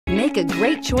Make a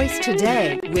great choice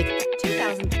today with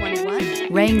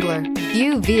 2021 Wrangler.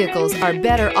 Few vehicles are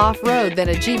better off-road than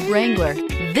a Jeep Wrangler.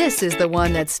 This is the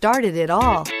one that started it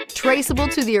all. Traceable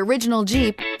to the original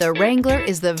Jeep, the Wrangler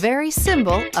is the very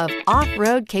symbol of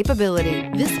off-road capability.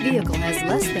 This vehicle has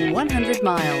less than 100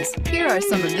 miles. Here are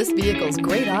some of this vehicle's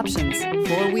great options: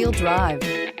 four-wheel drive,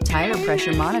 tire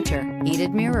pressure monitor,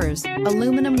 heated mirrors,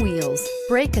 aluminum wheels,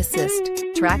 brake assist,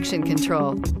 traction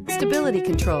control, stability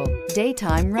control,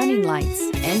 daytime running lights,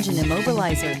 engine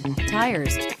immobilizer,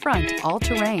 tires, front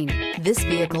all-terrain. This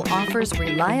vehicle offers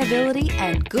reliability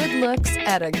and good looks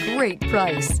at a great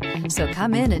price. So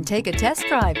come in and take a test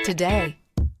drive today.